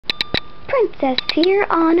Princess here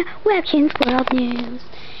on Webkinz World News.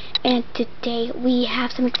 And today we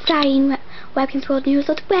have some exciting Webkinz World News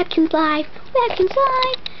with Webkinz Life. Webkinz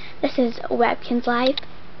Life! This is Webkinz Life.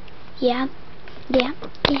 Yeah.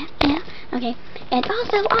 Okay. And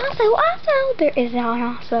also, there is now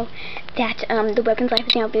also that the Webkinz Life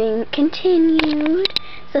is now being continued.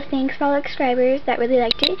 So thanks for all the subscribers that really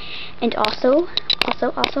liked it. And also,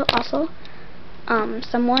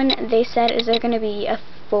 someone, they said, is there going to be an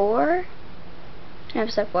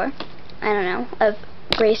episode 4, I don't know, of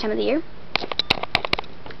Greatest Time of the Year?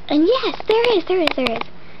 And yes, there is.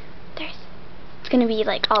 It's going to be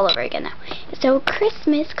like all over again now. So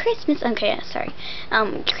Christmas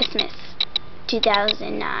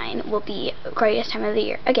 2009 will be Greatest Time of the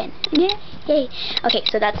Year again. Yay. Okay,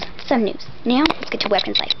 so that's some news. Now, let's get to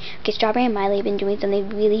Webkinz Life. Okay, Strawberry and Miley have been doing something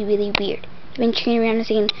really weird. They've been turning around and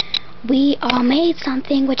saying, we all made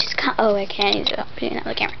something, which is kind of, oh, I can't use it putting it on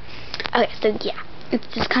the camera. Okay, so yeah, it's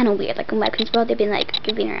just kind of weird. Like in Webkinz World, they've been like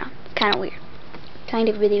goofing around. Kind of weird. Kind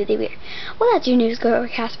of really weird. Well, that's your news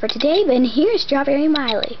forecast for today, but here's Strawberry and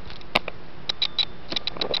Miley.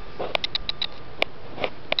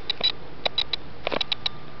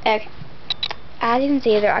 Okay. As you can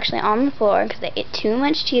see, they're actually on the floor because they ate too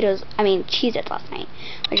much Cheez-Its last night.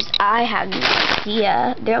 Which is, I have no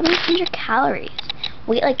idea. They're only 100 calories.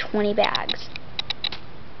 We ate like 20 bags.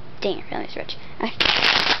 Dang, your family's rich. Okay.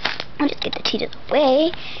 I'll just get the Cheez-Its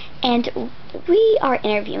away. And we are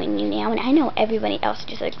interviewing you now, and I know everybody else is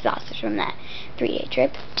just exhausted from that 3-day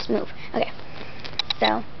trip. Just move. Okay.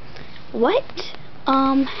 So, what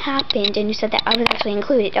happened? And you said that I was actually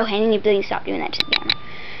included. Okay, I need to really stop doing that to the camera.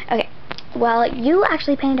 Okay. Well, you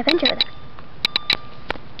actually painted a picture with us.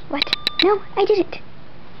 What? No, I didn't.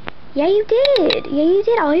 Yeah, you did.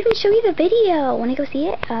 I'll even show you the video. Want to go see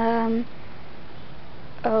it?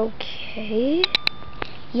 Okay.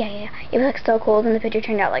 Yeah. It was like so cool, and the picture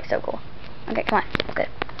turned out like so cool. Okay, come on. Good.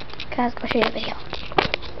 Okay, let's go show you the video.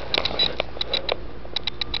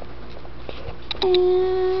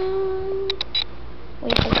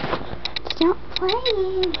 Wait a second. It's not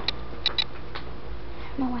playing. I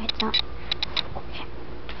don't know why it's not. Okay.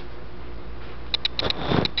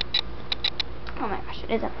 Oh my gosh,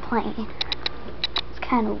 it isn't playing. It's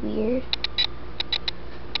kind of weird.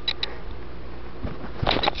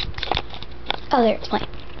 Oh, there, it's playing.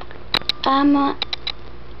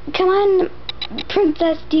 Come on,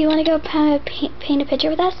 Princess, do you want to go paint a picture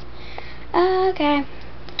with us? Okay.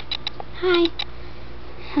 Hi.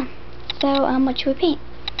 So, what should we paint?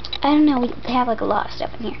 I don't know, they have like a lot of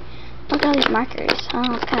stuff in here. Look at all these markers.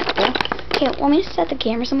 Oh, it's kind of cool. Okay, want me to set the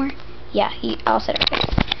camera somewhere? Yeah, I'll set it right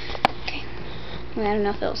there. Okay. I don't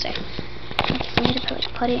know if it'll stay. Okay, so we need to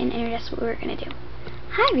put it in there. That's what we're going to do.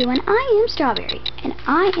 Hi, everyone. I am Strawberry, and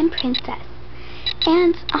I am Princess.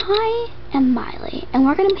 And I am Miley, and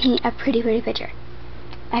we're going to paint a pretty picture.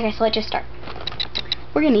 Okay, so let's just start.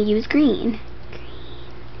 We're going to use green.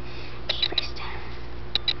 Okay, first.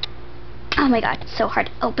 Oh my god, it's so hard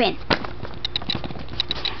to open.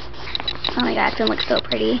 Oh my god, it's going to look so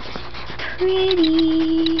pretty.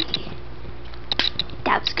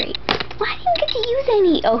 That was great. Well, I didn't get to use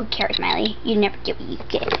any. Oh, who cares, Miley? You never get what you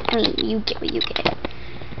get. I mean, you get what you get.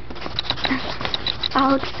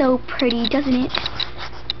 Oh, it's so pretty, doesn't it?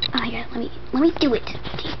 Oh my god, let me do it. Okay.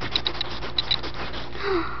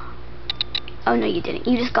 Oh no, you didn't.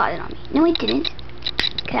 You just got it on me. No, I didn't.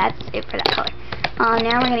 Okay, that's it for that color.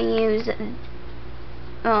 Now we're gonna use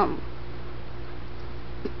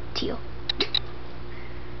teal.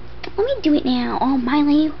 Let me do it now. Oh,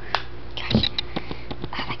 Miley. Gosh.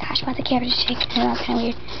 Oh my gosh, why the camera just shake? That's kind of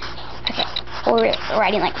weird. Okay. Or we're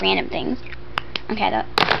writing like random things. Okay,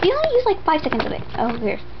 you only use like 5 seconds of it. Oh,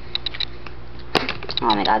 weird.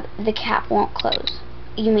 Oh my god, the cap won't close.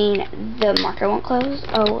 You mean the marker won't close?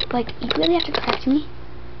 Oh, like, you really have to correct me?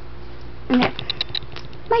 Okay.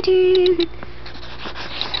 My turn.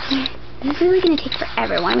 This is really going to take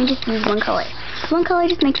forever. Why don't we just use one color? One color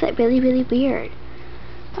just makes it really weird.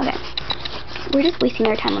 Okay. We're just wasting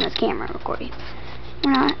our time on this camera recording.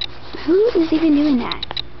 We're not. Who is even doing that?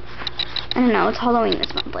 I don't know, it's Halloween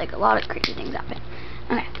this month, like a lot of crazy things happen.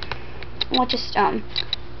 Okay. We'll just pause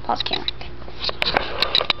the camera. Okay.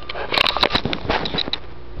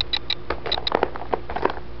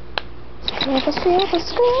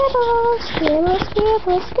 Scribble. I feel like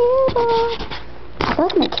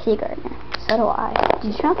I'm a kindergartner. So do I.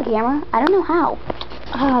 Did you turn off the camera? I don't know how.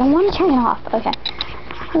 I don't want to turn it off. Okay.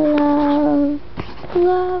 Love.